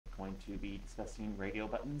going to be discussing radio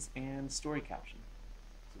buttons and StoryCaption.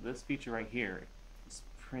 So this feature right here is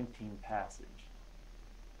printing passage.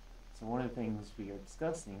 So one of the things we are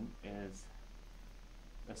discussing is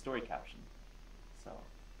a StoryCaption. So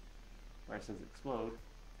where it says explode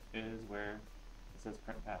is where it says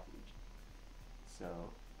print passage. So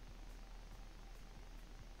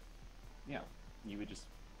yeah, you would just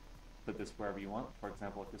put this wherever you want, for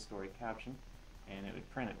example like the StoryCaption, and it would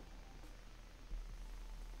print it.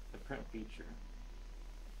 The print feature.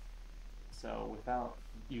 So without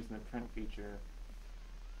using the print feature,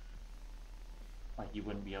 like you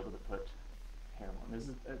wouldn't be able to put hair on. This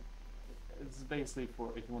is basically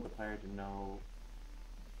for if you want the player to know,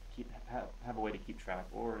 have a way to keep track,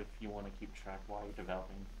 or if you want to keep track while you're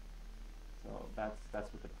developing. So that's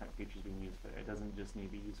what the print feature is being used for. It doesn't just need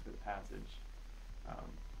to be used for the passage,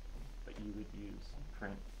 but you would use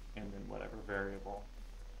print and then whatever variable,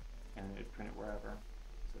 and then it'd print it wherever.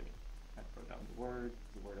 So I wrote down the word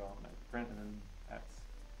automatic print, and then that's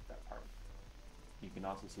that part. You can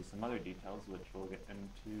also see some other details, which we'll get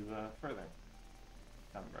into further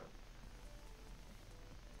down the road.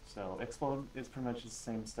 So explode is pretty much the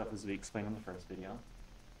same stuff as we explained in the first video.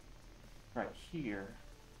 Right here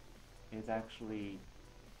is actually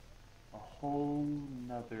a whole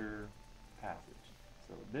nother passage.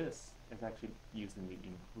 So this is actually using the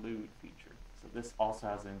include feature. So this also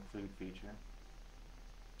has an include feature.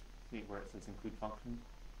 See where it says include function?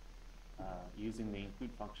 Using the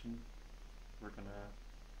include function, we're going to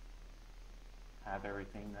have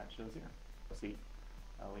everything that shows here. See,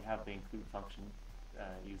 we have the include function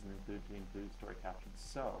using include to include StoryCaption.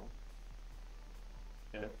 So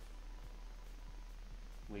if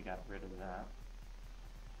we got rid of that,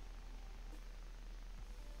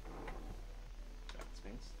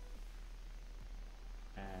 backspace,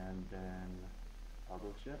 and then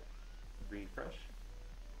publish it, refresh.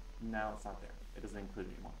 Now it's not there. It doesn't include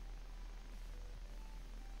it anymore.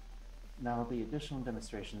 Now the additional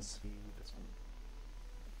demonstrations, this one.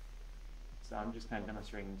 So I'm just kind of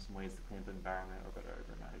demonstrating some ways to clean up the environment or better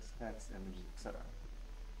organize text, images, etc.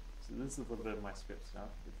 So this is a little bit of my script stuff.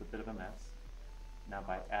 It's a bit of a mess. Now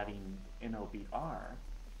by adding nobr,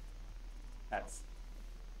 that's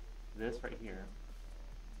this right here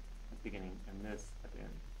at the beginning and this at the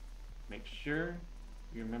end. Make sure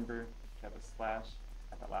you remember to have a slash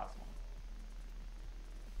at that last one.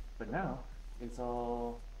 But now it's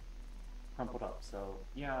all crumpled up. So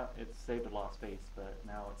yeah, it's saved a lot of space, but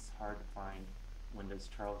now it's hard to find when does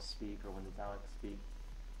Charles speak or when does Alex speak.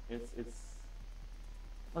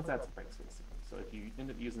 Let's add some breaks basically. So if you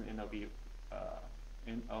end up using nobr,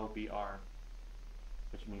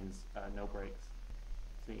 which means no breaks.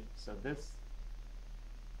 See, so this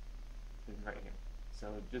is right here.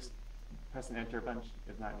 So just pressing enter a bunch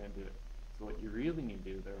is not going to do it. So what you really need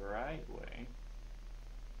to do the right way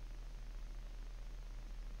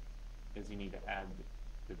is you need to add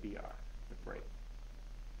the br, the break.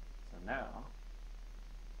 So now,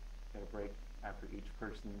 got a break after each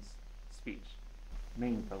person's speech.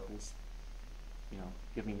 Main focus,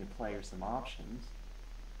 giving the player some options.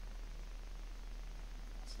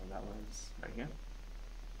 So that was right here.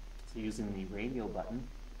 So using the radio button,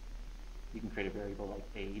 you can create a variable like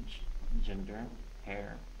age, gender,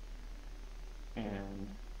 hair, and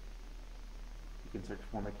you can search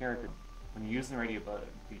for my character. When you're using the radio button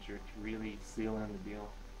feature to really seal in the deal,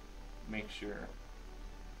 make sure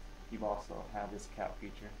you also have this cap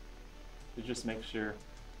feature to just make sure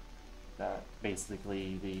that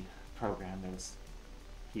basically the program is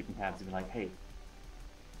keeping tabs and be like, hey,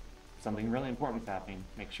 something really important is happening,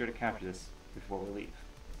 make sure to capture this before we leave.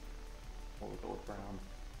 We'll go with brown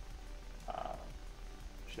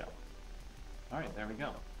show. Alright, there we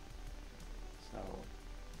go. So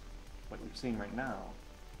what you're seeing right now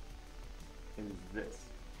is this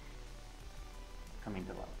coming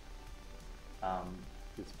to life.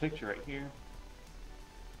 This picture right here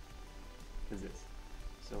is this.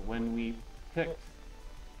 So when we picked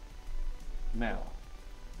male,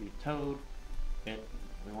 we told it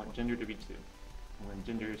we want gender to be 2. And when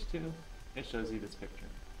gender is 2, it shows you this picture,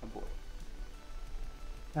 a boy.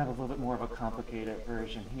 I have a little bit more of a complicated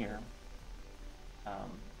version here.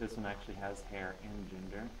 This one actually has hair and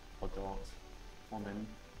gender, adult, woman,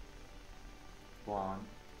 blonde,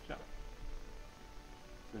 show.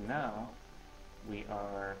 So now we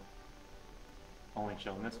are only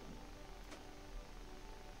showing this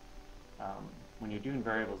one. When you're doing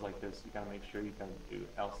variables like this, you gotta make sure you gotta do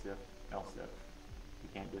else if, else if. You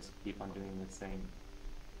can't just keep on doing the same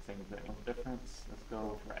thing. Difference, let's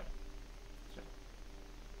go with red.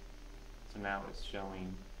 So now it's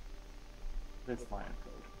showing this line of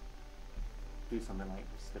code. do something like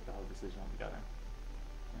just skip the whole decision altogether,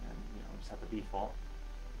 and just have the default.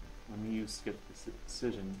 When you skip the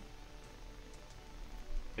decision,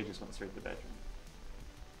 it just went straight to bedroom.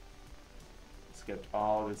 Skipped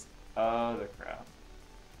all this other crap.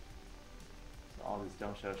 So all this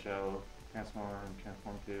don't show, transform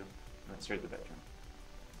to, and went straight to bedroom.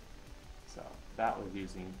 So that was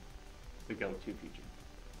using the goto feature.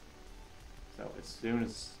 So as soon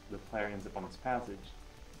as the player ends up on this passage,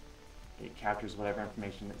 it captures whatever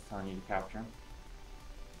information it's telling you to capture,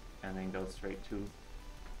 and then goes straight to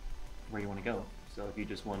where you want to go. So if you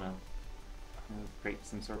just want to create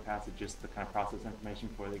some sort of passage just to kind of process information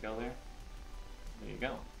before they go there you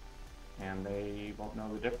go. And they won't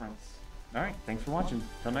know the difference. Alright, thanks for watching.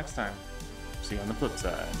 Till next time. See you on the flip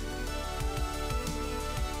side.